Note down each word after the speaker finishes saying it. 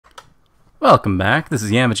Welcome back. This is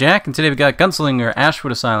Yama Jack, and today we got Gunslinger,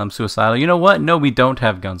 Ashwood Asylum, Suicidal. You know what? No, we don't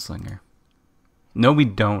have Gunslinger. No, we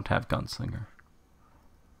don't have Gunslinger.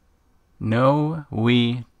 No,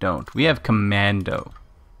 we don't. We have Commando.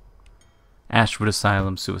 Ashwood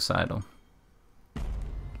Asylum, Suicidal.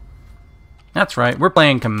 That's right. We're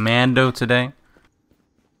playing Commando today.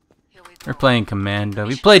 We're playing Commando.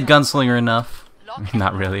 We played Gunslinger enough.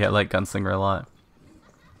 Not really. I like Gunslinger a lot.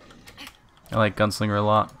 I like Gunslinger a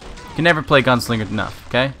lot. You can never play Gunslinger enough,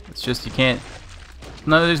 okay? It's just you can't...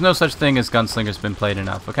 No, there's no such thing as Gunslinger's been played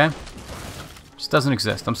enough, okay? Just doesn't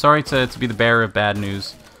exist. I'm sorry to be the bearer of bad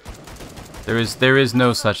news. There is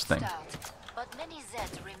no such thing.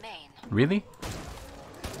 Really?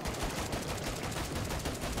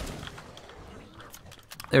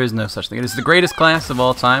 There is no such thing. It is the greatest class of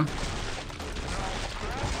all time.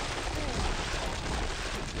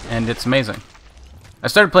 And it's amazing. I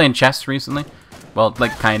started playing chess recently. Well,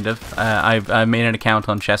 like, kind of. I made an account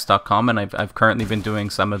on chess.com, and I've currently been doing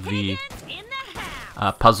some of the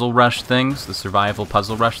puzzle rush things, the survival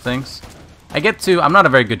puzzle rush things. I'm not a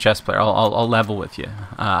very good chess player, I'll level with you.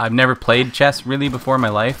 I've never played chess really before in my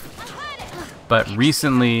life, but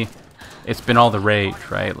recently it's been all the rage,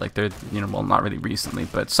 right? Like, well, not really recently,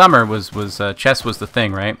 but summer chess was the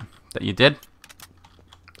thing, right? That you did.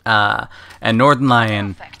 And Northern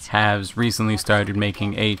Lion has recently started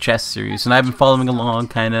making a chess series, and I've been following along,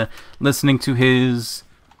 kind of listening to his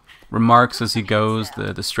remarks as he goes,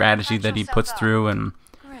 the strategy that he puts through, and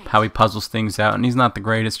how he puzzles things out. And he's not the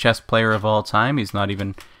greatest chess player of all time. He's not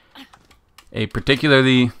even a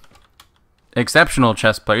particularly exceptional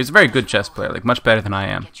chess player. He's a very good chess player, like much better than I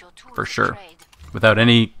am, for sure, without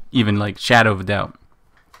any even like shadow of a doubt.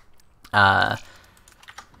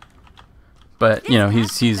 But you know,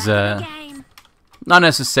 he's not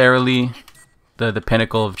necessarily the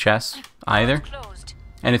pinnacle of chess either,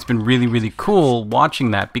 and it's been really cool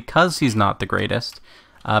watching that because he's not the greatest,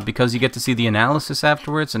 because you get to see the analysis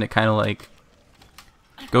afterwards, and it kind of like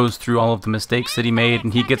goes through all of the mistakes that he made,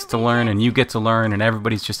 and he gets to learn, and you get to learn, and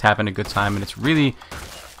everybody's just having a good time, and it's really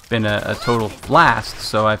been a total blast.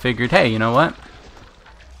 So I figured, hey, you know what?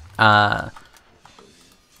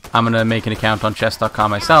 I'm gonna make an account on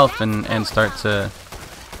chess.com myself and start to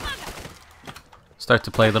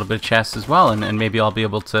play a little bit of chess as well, and maybe I'll be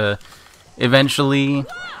able to eventually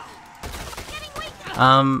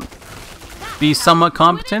be somewhat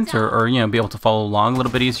competent, or you know, be able to follow along a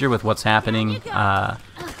little bit easier with what's happening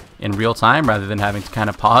in real time, rather than having to kind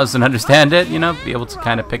of pause and understand it, you know, be able to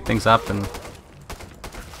kind of pick things up and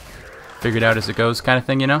figure it out as it goes, kind of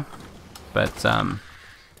thing, you know. But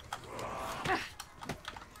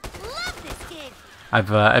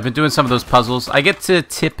I've been doing some of those puzzles. I get to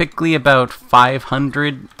typically about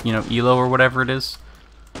 500, you know, ELO or whatever it is,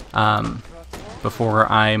 before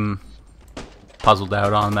I'm puzzled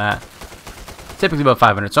out on that. Typically about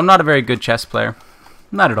 500. So I'm not a very good chess player,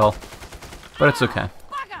 not at all, but it's okay.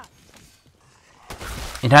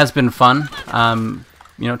 It has been fun,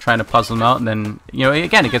 you know, trying to puzzle them out, and then, you know,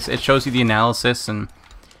 again, it shows you the analysis and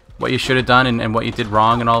what you should have done and what you did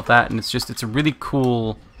wrong and all of that, and it's a really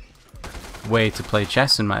cool way to play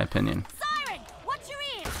chess, in my opinion.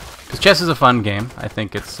 Because chess is a fun game. I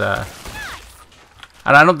think it's and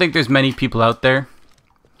I don't think there's many people out there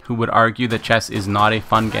who would argue that chess is not a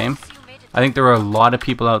fun game. I think there are a lot of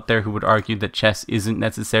people out there who would argue that chess isn't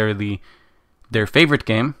necessarily their favorite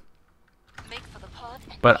game.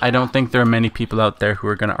 But I don't think there are many people out there who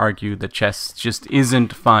are going to argue that chess just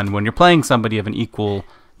isn't fun when you're playing somebody of an equal,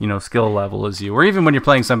 you know, skill level as you, or even when you're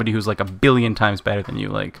playing somebody who's like a billion times better than you.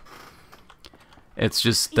 Like, it's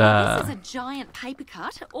just this is a giant paper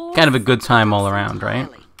cut, or kind of a good time all around, right?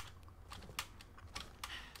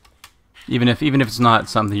 Even if it's not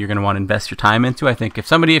something you're going to want to invest your time into, I think if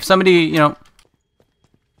somebody, you know,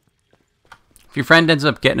 if your friend ends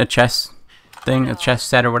up getting a chess thing, a chess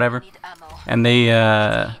set or whatever, and they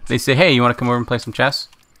say, hey, you want to come over and play some chess?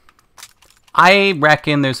 I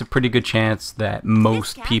reckon there's a pretty good chance that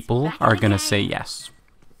most people are going to say yes.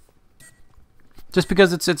 Just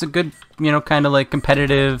because it's a good, you know, kind of like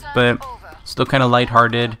competitive, but still kind of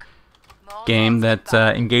lighthearted game that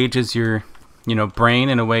engages your, you know, brain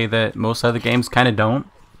in a way that most other games kind of don't,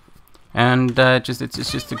 and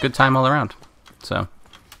it's just a good time all around. So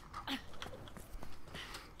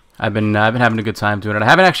I've been having a good time doing it. I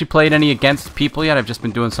haven't actually played any against people yet. I've just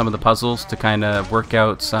been doing some of the puzzles to kind of work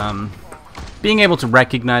out some, being able to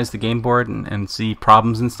recognize the game board and see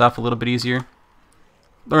problems and stuff a little bit easier.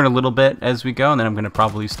 Learn a little bit as we go, and then I'm going to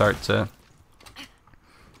probably start to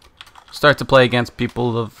play against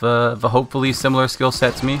people of a hopefully similar skill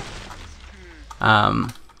set to me.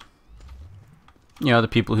 you know, the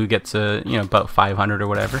people who get to, you know, about 500 or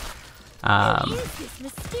whatever.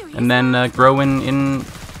 And then grow in,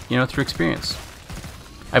 you know, through experience.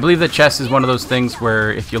 I believe that chess is one of those things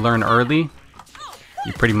where if you learn early,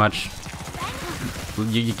 you pretty much,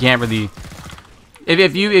 you can't really,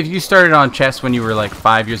 if you started on chess when you were like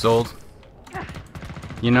 5 years old,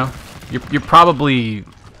 you know, you're probably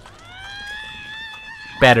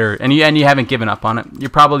better, and you haven't given up on it. You're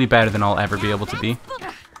probably better than I'll ever be able to be,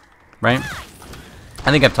 right?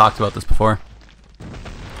 I think I've talked about this before,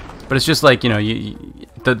 but it's just like, you know,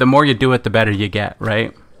 the more you do it, the better you get,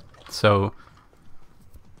 right? So,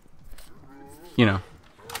 you know,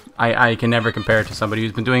 I can never compare it to somebody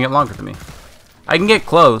who's been doing it longer than me. I can get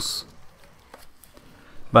close,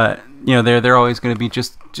 but you know, they're always going to be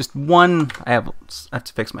just one. I have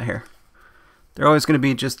to fix my hair. They're always going to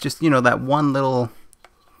be just you know, that one little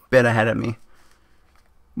bit ahead of me,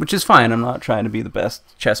 which is fine. I'm not trying to be the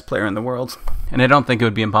best chess player in the world, and I don't think it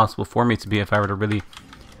would be impossible for me to be if I were to really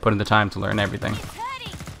put in the time to learn everything.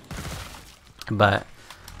 But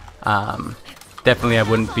definitely I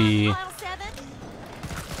wouldn't be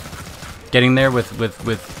getting there with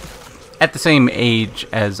at the same age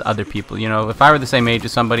as other people. You know, if I were the same age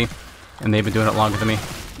as somebody and they've been doing it longer than me,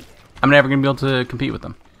 I'm never gonna be able to compete with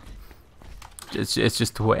them. It's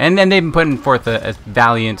just the way, and then they've been putting forth a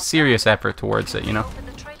valiant, serious effort towards it. You know,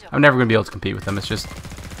 I'm never gonna be able to compete with them. It's just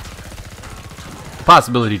the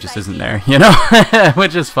possibility just isn't there. You know,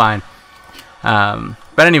 which is fine. But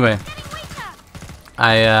anyway,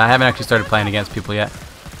 I haven't actually started playing against people yet.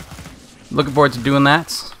 Looking forward to doing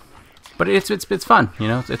that. But it's fun, you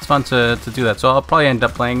know. It's fun to do that. So I'll probably end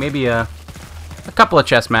up playing maybe a couple of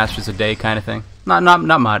chess matches a day, kind of thing. Not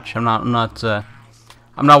much. I'm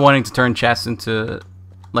not wanting to turn chess into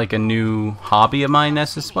like a new hobby of mine.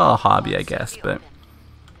 Well, a hobby, I guess, but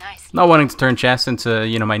not wanting to turn chess into,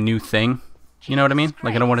 you know, my new thing. You know what I mean?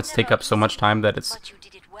 Like, I don't want it to take up so much time that it's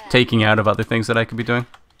taking out of other things that I could be doing.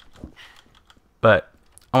 But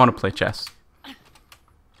I want to play chess.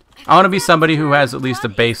 I want to be somebody who has at least a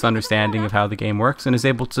base understanding of how the game works and is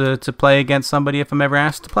able to play against somebody if I'm ever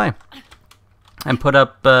asked to play. And put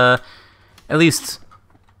up at least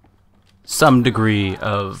some degree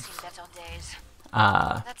of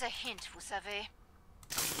a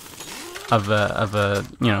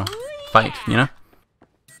you know, fight, you know?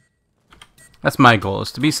 That's my goal,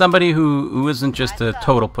 is to be somebody who isn't just a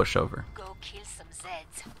total pushover.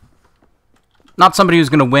 Not somebody who's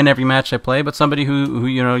gonna win every match I play, but somebody who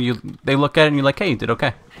you know, they look at it and you're like, hey, you did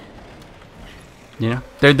okay. You know,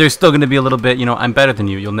 there's still gonna be a little bit, you know, I'm better than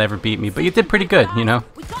you. You'll never beat me, but you did pretty good. You know,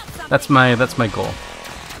 that's my goal,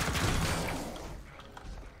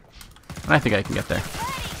 and I think I can get there.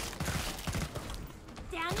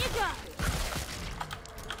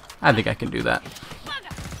 I think I can do that.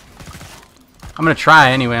 I'm gonna try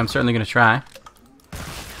anyway. I'm certainly gonna try.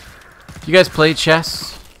 You guys play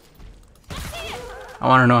chess? I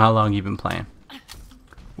want to know how long you've been playing.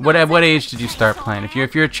 At what age did you start playing? If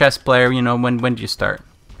you're a chess player, you know, when did you start?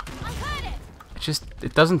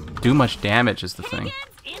 It doesn't do much damage is the thing.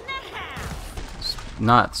 It's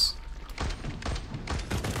nuts.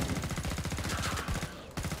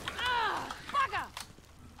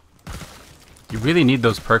 You really need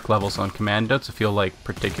those perk levels on Commando to feel like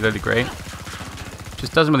particularly great.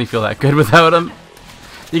 Just doesn't really feel that good without them.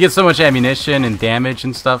 You get so much ammunition and damage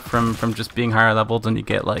and stuff from just being higher leveled, and you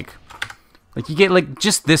get like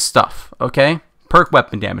just this stuff, okay? Perk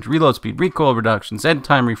weapon damage, reload speed, recoil reduction, Z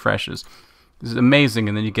time refreshes. This is amazing,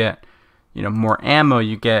 and then you get, you know, more ammo,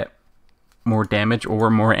 you get more damage or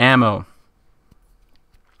more ammo.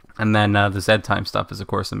 And then the Z time stuff is of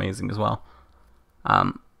course amazing as well.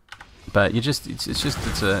 But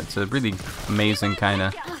it's a really amazing kind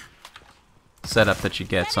of setup that you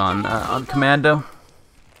get on Commando.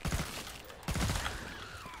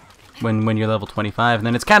 When you're level 25, and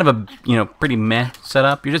then it's kind of a, you know, pretty meh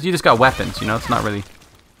setup. You just got weapons, you know. It's not really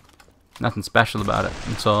nothing special about it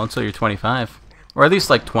until you're 25, or at least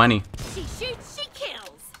like 20. She shoots, she kills.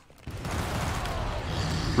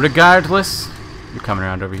 Regardless, you're coming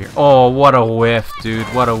around over here. Oh, what a whiff, dude!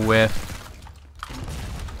 What a whiff!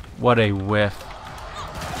 What a whiff!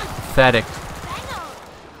 Pathetic.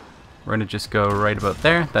 We're gonna just go right about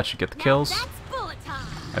there. That should get the kills.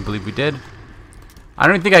 I believe we did. I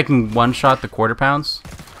don't think I can one-shot the quarter pounds,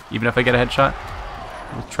 even if I get a headshot.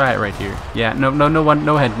 We'll try it right here. Yeah, no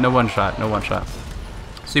one shot.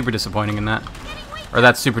 Super disappointing in that, or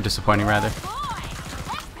that's super disappointing rather.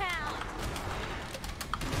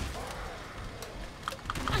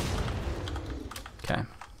 Okay.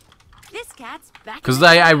 Because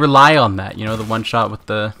I rely on that, you know, the one shot with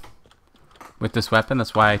this weapon.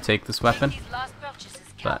 That's why I take this weapon.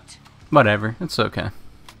 But whatever, it's okay.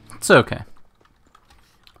 It's okay.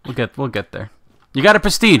 We'll get there. You got a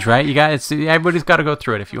prestige, right? Everybody's got to go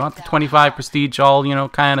through it. If you want the 25 prestige, all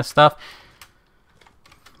kind of stuff,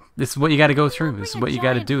 this is what you got to go through. This is what you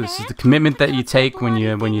got to do. This is the commitment that you take when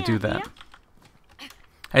you do that.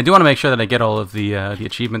 I do want to make sure that I get all of the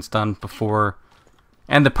achievements done before,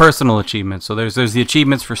 and the personal achievements. So there's the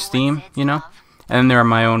achievements for Steam, and then there are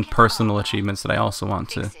my own personal achievements that I also want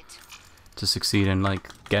to succeed in, like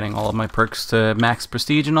getting all of my perks to max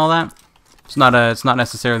prestige and all that. It's not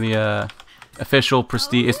necessarily a official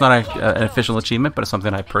prestige. It's not an official achievement, but it's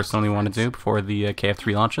something I personally want to do before the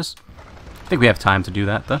KF3 launches. I think we have time to do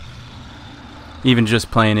that though. Even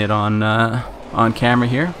just playing it on camera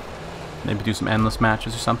here. Maybe do some endless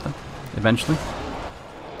matches or something eventually.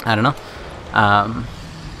 I don't know.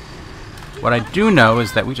 What I do know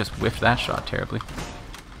is that we just whiffed that shot terribly.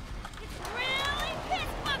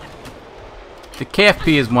 The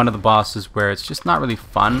KFP is one of the bosses where it's just not really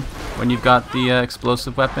fun when you've got the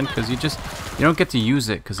explosive weapon, because you don't get to use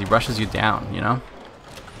it because he rushes you down,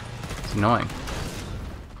 It's annoying.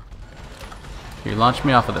 Here, launch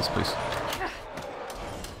me off of this, please.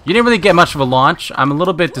 You didn't really get much of a launch. I'm a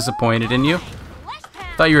little bit disappointed in you.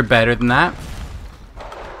 Thought you were better than that.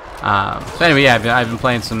 So anyway, yeah, I've been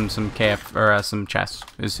playing some KF or some chess.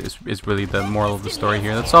 Is really the moral of the story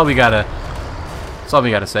here. That's all we gotta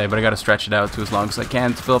say. But I gotta stretch it out to as long as I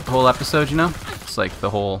can to fill up the whole episode. It's like the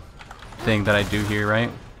whole thing that I do here, right?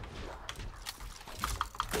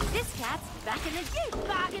 This cat's back in the Jeep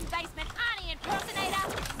bargain basement Arnie impersonator.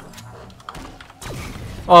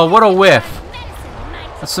 Oh, what a whiff!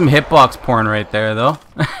 That's some hitbox porn right there, though.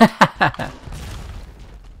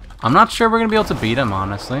 I'm not sure we're gonna be able to beat him,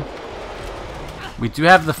 honestly. We do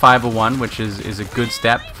have the 501, which is a good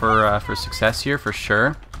step for success here for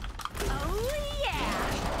sure. Oh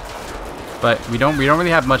yeah. But we don't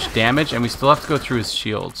really have much damage, and we still have to go through his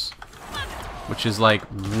shields, which is like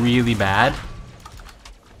really bad.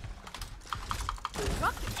 We've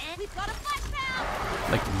got a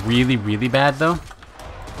flashback. Like really bad though.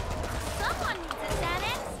 Someone needs a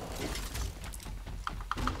Xanax.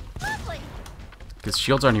 Lovely. Because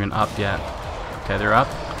shields aren't even up yet. Okay, they're up.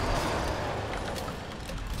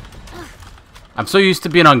 I'm so used to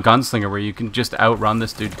being on Gunslinger where you can just outrun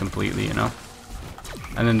this dude completely, And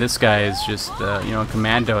then this guy is just,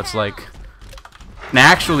 Commando. It's like an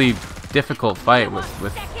actually difficult fight with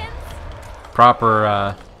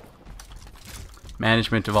proper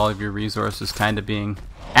management of all of your resources kind of being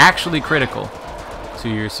actually critical to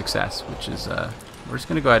your success, which is, we're just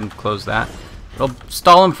going to go ahead and close that. We'll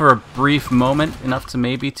stall him for a brief moment, enough to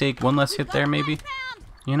maybe take one less hit there, maybe,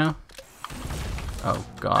 Oh,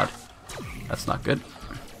 God. That's not good.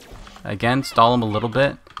 Again, stall him a little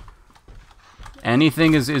bit.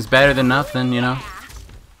 Anything is better than nothing, It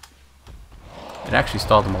actually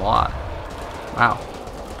stalled him a lot. Wow.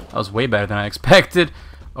 That was way better than I expected.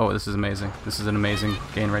 Oh, this is amazing. This is an amazing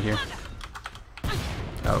gain right here.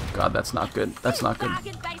 Oh, God, that's not good. That's not good.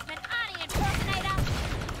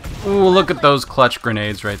 Ooh, look at those clutch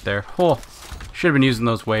grenades right there. Oh, should have been using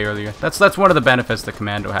those way earlier. That's one of the benefits the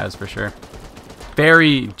Commando has for sure.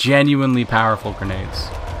 Very genuinely powerful grenades.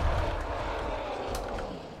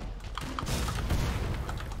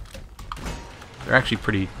 They're actually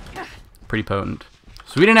pretty potent.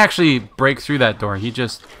 So we didn't actually break through that door. He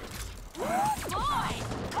just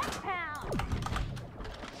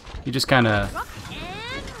kind of,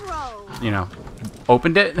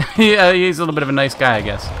 opened it. He's a little bit of a nice guy, I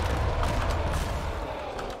guess.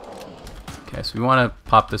 Okay, so we want to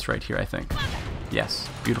pop this right here, I think. Yes,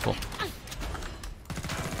 beautiful.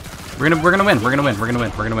 We're gonna win. We're gonna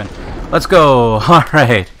win. Let's go. All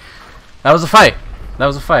right. That was a fight.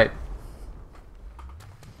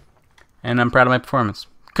 And I'm proud of my performance.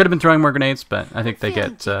 Could have been throwing more grenades, but I think they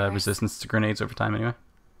get resistance to grenades over time anyway.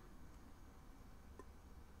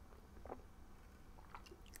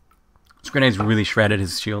 This grenade's really shredded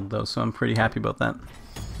his shield though, so I'm pretty happy about that.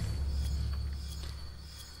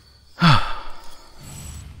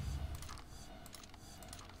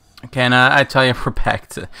 Okay, and I tell you, we're back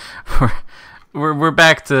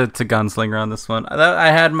to Gunslinger on this one.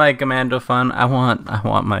 I had my Commando fun. I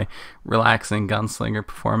want my relaxing Gunslinger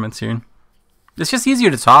performance here. It's just easier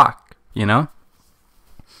to talk,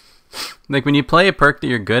 Like when you play a perk that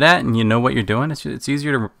you're good at and you know what you're doing, it's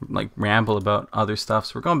easier to like ramble about other stuff.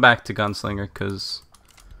 So we're going back to Gunslinger because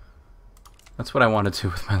that's what I want to do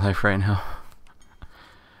with my life right now.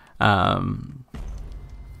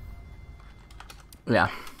 Yeah.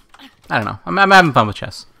 I don't know. I'm having fun with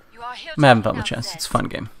chess. It's a fun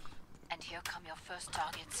game. And here come your first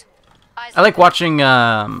targets. I like watching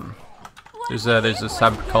There's a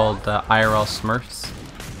sub called IRL Smurfs.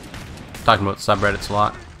 Talking about subreddits a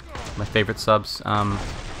lot. My favorite subs. I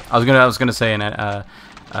was gonna say a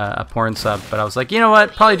porn sub, but I was like, you know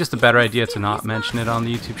what? Probably just a better idea to not mention it on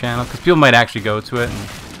the YouTube channel, because people might actually go to it and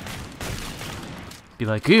be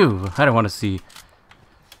like, ew, I don't want to see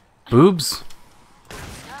boobs.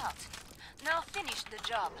 Now finish the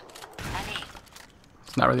job.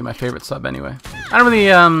 It's not really my favorite sub anyway. I don't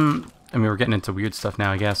really I mean, we're getting into weird stuff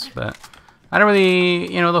now, I guess, but I don't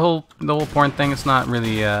really, you know, the whole porn thing. It's not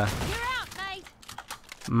really You're out, mate.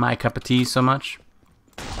 my cup of tea so much.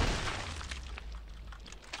 It's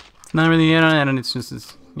not really, you know, and it's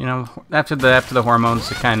just, you know, after the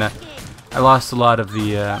hormones, it kind of, I lost a lot of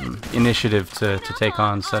the initiative to take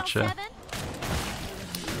on such a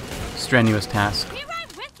strenuous task. Be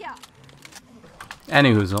right with ya.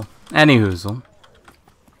 Any hoozle.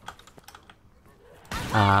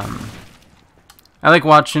 I like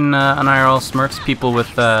watching on IRL Smurfs people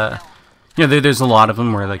with, you know, there's a lot of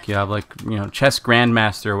them where, like, you have, like, you know, chess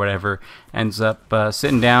grandmaster or whatever ends up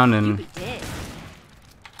sitting down and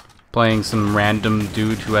playing some random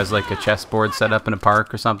dude who has, like, a chessboard set up in a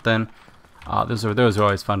park or something. Those are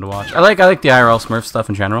always fun to watch. I like the IRL Smurf stuff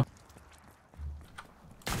in general.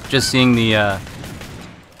 Just seeing the,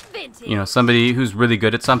 you know, somebody who's really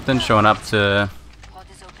good at something showing up to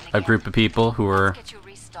a group of people who are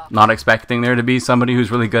not expecting there to be somebody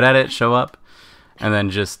who's really good at it show up, and then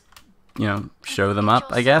just, you know, show them up,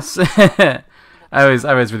 I guess. I always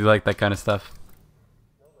really like that kind of stuff.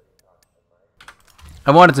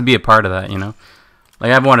 I wanted to be a part of that, you know.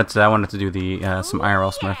 Like I wanted to do the some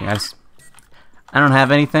IRL smurfing. I don't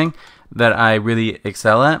have anything that I really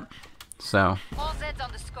excel at, so All Z's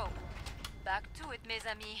on the scope. Back to it, mes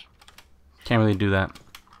amis. can't really do that.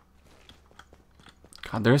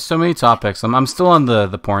 God, there's so many topics. I'm still on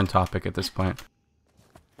the porn topic at this point.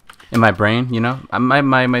 In my brain, you know.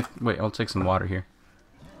 Wait, I'll take some water here.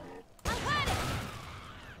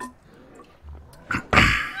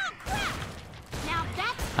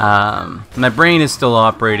 My brain is still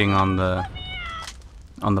operating on the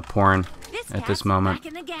porn at this moment.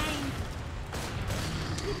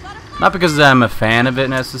 Not because I'm a fan of it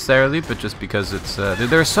necessarily, but just because it's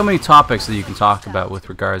there are so many topics that you can talk about with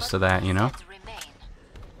regards to that, you know.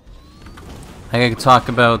 I could talk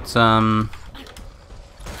about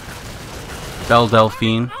Belle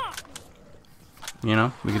Delphine. You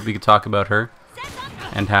know, we could talk about her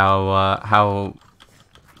and how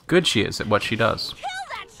good she is at what she does.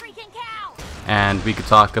 And we could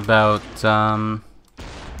talk about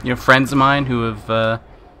you know, friends of mine who have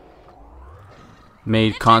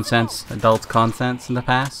made adult contents in the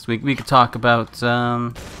past. We could talk about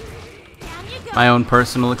my own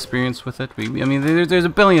personal experience with it. I mean, there's a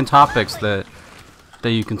billion topics that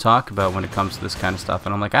you can talk about when it comes to this kind of stuff,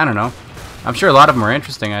 and I'm like, I don't know. I'm sure a lot of them are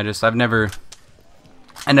interesting. I never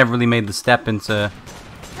really made the step into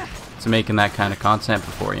making that kind of content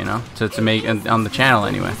before, you know, to make on the channel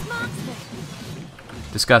anyway.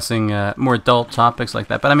 Discussing more adult topics like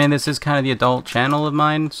that. But I mean, this is kind of the adult channel of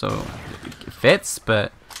mine, so it fits.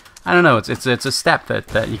 But I don't know. It's a step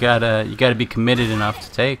that you gotta be committed enough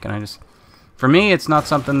to take, and for me, it's not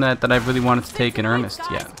something that I've really wanted to take in earnest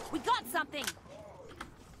yet.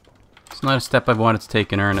 It's not a step I've wanted to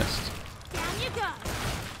take in earnest.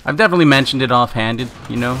 I've definitely mentioned it offhanded,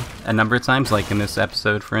 you know, a number of times, like in this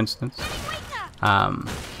episode, for instance.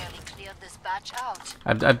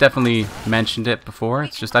 I've definitely mentioned it before.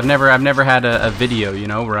 It's just I've never had a video, you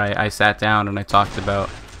know, where I sat down and I talked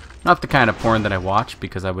about not the kind of porn that I watch,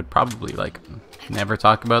 because I would probably like never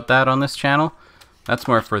talk about that on this channel. That's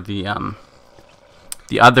more for the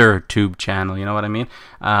other tube channel, you know what I mean?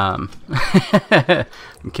 I'm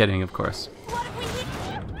kidding, of course.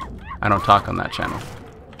 I don't talk on that channel.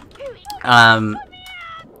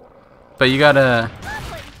 But you gotta,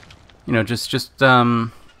 you know, just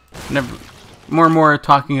never. More and more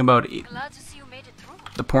talking about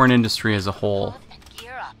the porn industry as a whole.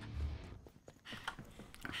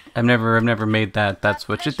 I've never made that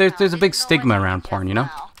switch. There's a big stigma around porn, you know,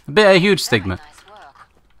 a huge stigma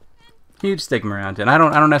around it. And I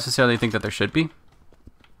don't necessarily think that there should be.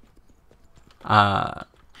 But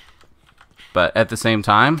at the same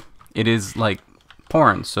time, it is like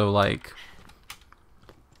porn, so like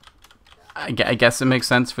I guess it makes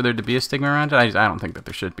sense for there to be a stigma around it. I don't think that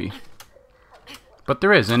there should be. But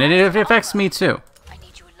there is, and it affects me too.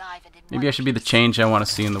 Maybe I should be the change I want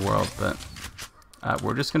to see in the world, but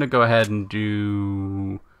we're just going to go ahead and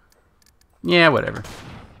do... yeah, whatever.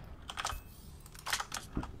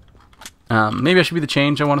 Maybe I should be the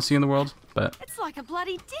change I want to see in the world. But It's like a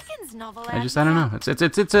bloody Dickens novel. I don't know.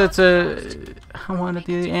 It's a. I wanted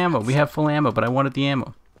the ammo. We have full ammo, but I wanted the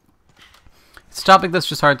ammo. It's a topic that's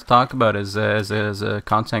just hard to talk about as a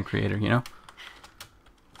content creator, you know.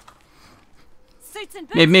 Suits and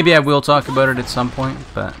boots. Maybe I will talk about it at some point,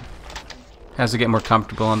 but as I get more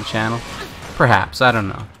comfortable on the channel, perhaps. I don't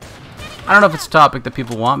know. I don't know if it's a topic that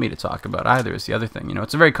people want me to talk about either. Is the other thing, you know.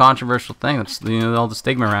 It's a very controversial thing. That's, you know, all the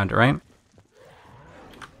stigma around it, right?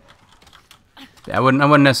 Yeah, I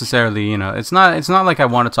wouldn't necessarily, you know. It's not like I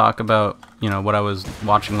want to talk about, you know, what I was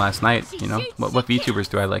watching last night. You know, what VTubers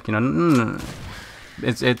do I like? You know, no.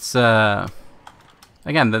 It's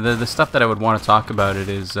again the stuff that I would want to talk about. It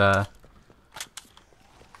is sort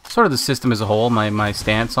of the system as a whole, my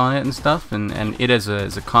stance on it and stuff, and it as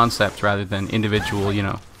a concept rather than individual, you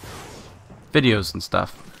know, videos and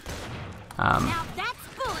stuff. Now that's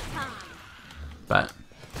bullet time. But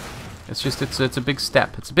it's just it's a big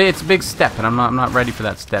step. It's a big step, and I'm not ready for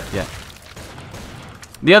that step yet.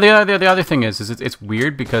 The other thing is it's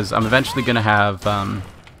weird because I'm eventually gonna have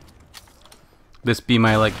this be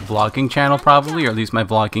my like vlogging channel probably, or at least my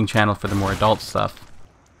vlogging channel for the more adult stuff.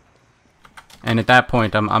 And at that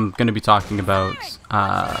point, I'm gonna be talking about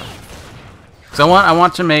so I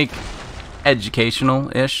want to make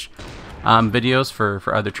educational-ish videos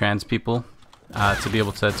for other trans people to be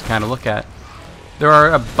able to kind of look at. There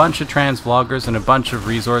are a bunch of trans vloggers and a bunch of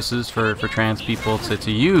resources for trans people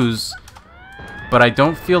to use, but I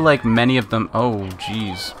don't feel like many of them, oh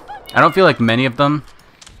geez, I don't feel like many of them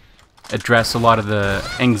address a lot of the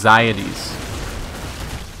anxieties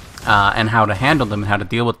and how to handle them and how to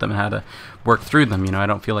deal with them and how to work through them. You know, I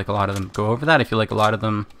don't feel like a lot of them go over that. I feel like a lot of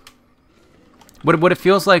them, what it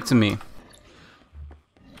feels like to me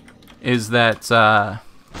is that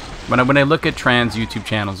when I look at trans YouTube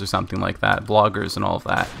channels or something like that, bloggers and all of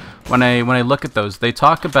that, when I look at those, they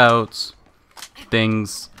talk about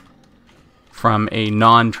things from a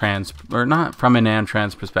non-trans, or not from a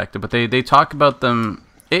non-trans perspective, but they talk about them,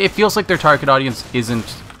 it feels like their target audience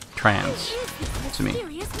isn't trans to me.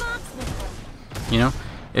 You know,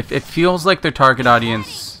 it feels like their target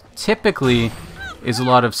audience typically is a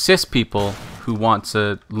lot of cis people who want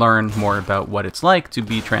to learn more about what it's like to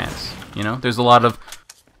be trans. You know, there's a lot of,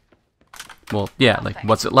 well, yeah, like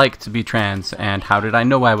what's it like to be trans and how did I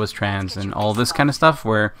know I was trans and all this kind of stuff,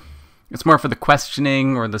 where it's more for the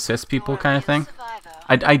questioning or the cis people kind of thing.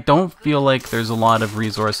 I don't feel like there's a lot of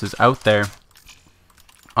resources out there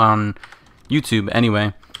on YouTube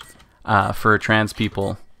anyway for trans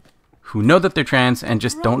people who know that they're trans and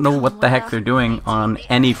just don't know what the heck they're doing on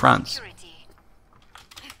any fronts.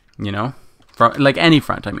 You know, from like any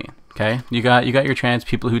front, I mean. Okay, you got your trans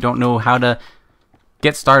people who don't know how to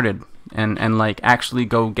get started and like actually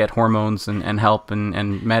go get hormones and help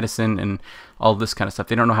and medicine and all this kind of stuff.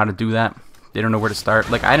 They don't know how to do that. They don't know where to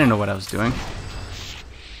start. Like, I didn't know what I was doing.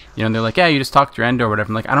 You know, and they're like, yeah, you just talk to your endo or whatever.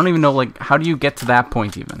 I'm like, I don't even know, like, how do you get to that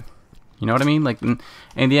point even? You know what I mean? Like, and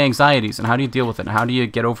the anxieties, and how do you deal with it, and how do you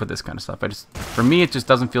get over this kind of stuff? For me, it just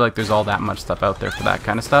doesn't feel like there's all that much stuff out there for that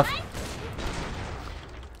kind of stuff.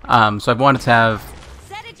 So I've wanted to have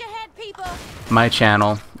my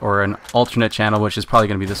channel, or an alternate channel, which is probably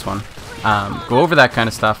going to be this one, go over that kind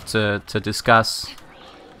of stuff to discuss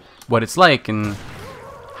what it's like and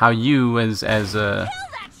how you as a,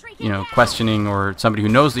 you know, questioning or somebody who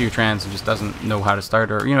knows that you're trans and just doesn't know how to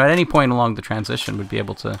start, or, you know, at any point along the transition would be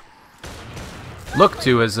able to look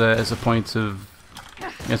to as a point of,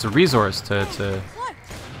 as a resource to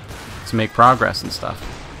make progress and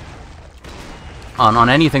stuff on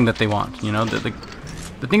anything that they want. You know, the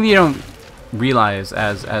thing that you don't realize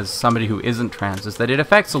as somebody who isn't trans is that it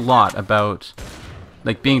affects a lot about,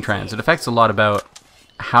 like, being trans. It affects a lot about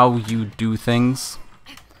how you do things.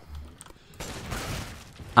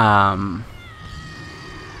 That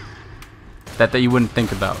you wouldn't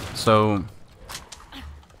think about. So,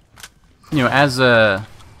 you know, as a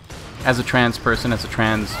trans person, as a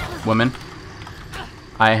trans woman,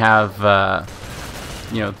 I have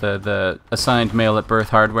you know, the assigned male at birth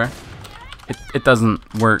hardware. It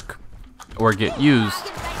doesn't work or get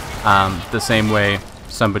used the same way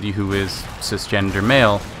somebody who is cisgender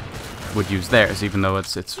male would use theirs, even though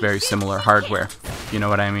it's very similar hardware. You know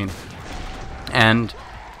what I mean? And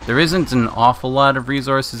there isn't an awful lot of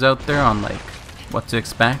resources out there on, like, what to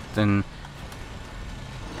expect and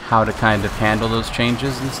how to kind of handle those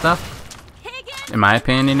changes and stuff, in my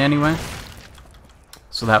opinion anyway.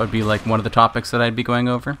 So that would be like one of the topics that I'd be going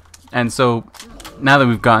over. And so now that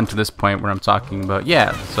we've gotten to this point where I'm talking about,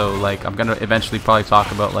 yeah, so like I'm gonna eventually probably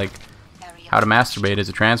talk about like how to masturbate as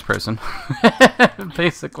a trans person.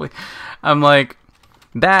 Basically, I'm like,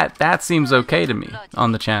 that seems okay to me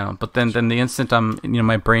on the channel. But then the instant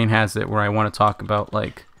my brain has it where I want to talk about,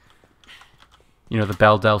 like, the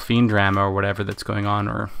Belle Delphine drama or whatever that's going on,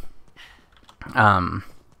 or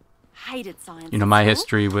Hated science. my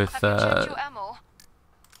history with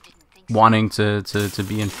wanting to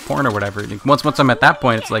be in porn or whatever. Once I'm at that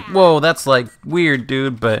point, it's like, whoa, that's like weird,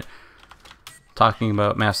 dude. But talking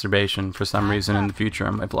about masturbation for some reason in the future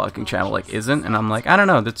on my vlogging channel isn't, and I'm like, I don't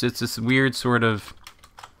know, it's this weird sort of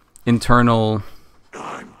internal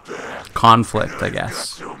conflict, I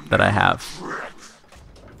guess, that I have,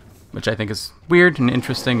 which I think is weird and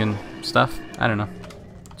interesting and stuff. I don't know.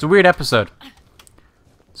 It's a weird episode.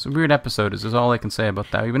 It's a weird episode, is all I can say about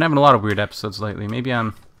that. We've been having a lot of weird episodes lately. Maybe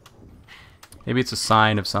it's a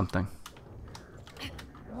sign of something.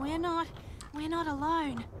 We're not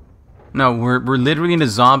alone. No, we're literally in a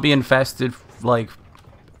zombie-infested, like,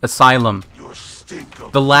 asylum.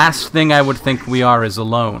 The last thing I would think we are is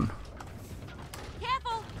alone.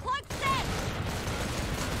 Careful, cloak set.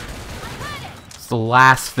 I heard it. It's the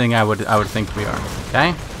last thing I would think we are.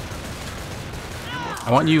 Okay?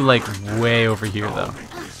 I want you, like, way over here, though.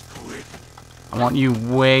 I want you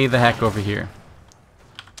way the heck over here.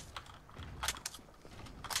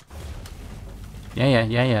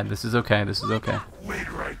 Yeah. This is okay. This is okay. Wait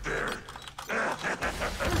right there.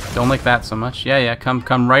 Don't like that so much. Yeah.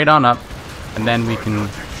 Come right on up, and then we can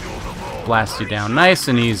blast you down, nice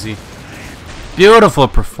and easy. Beautiful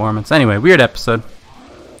performance. Anyway, weird episode.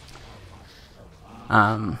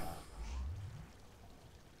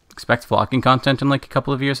 Expect vlogging content in like a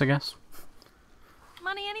couple of years, I guess.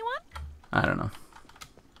 Money, anyone? I don't know.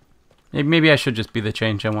 Maybe I should just be the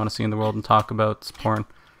change I want to see in the world and talk about porn.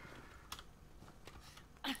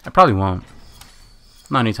 I probably won't.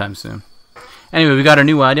 Not anytime soon. Anyway, we got a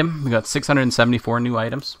new item. We got 674 new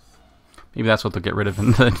items. Maybe that's what they'll get rid of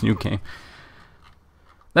in the new game.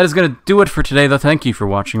 That is going to do it for today, though. Thank you for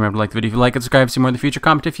watching. Remember to like the video if you like it, subscribe, see more in the future,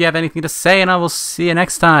 comment if you have anything to say, and I will see you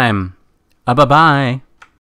next time. Bye-bye.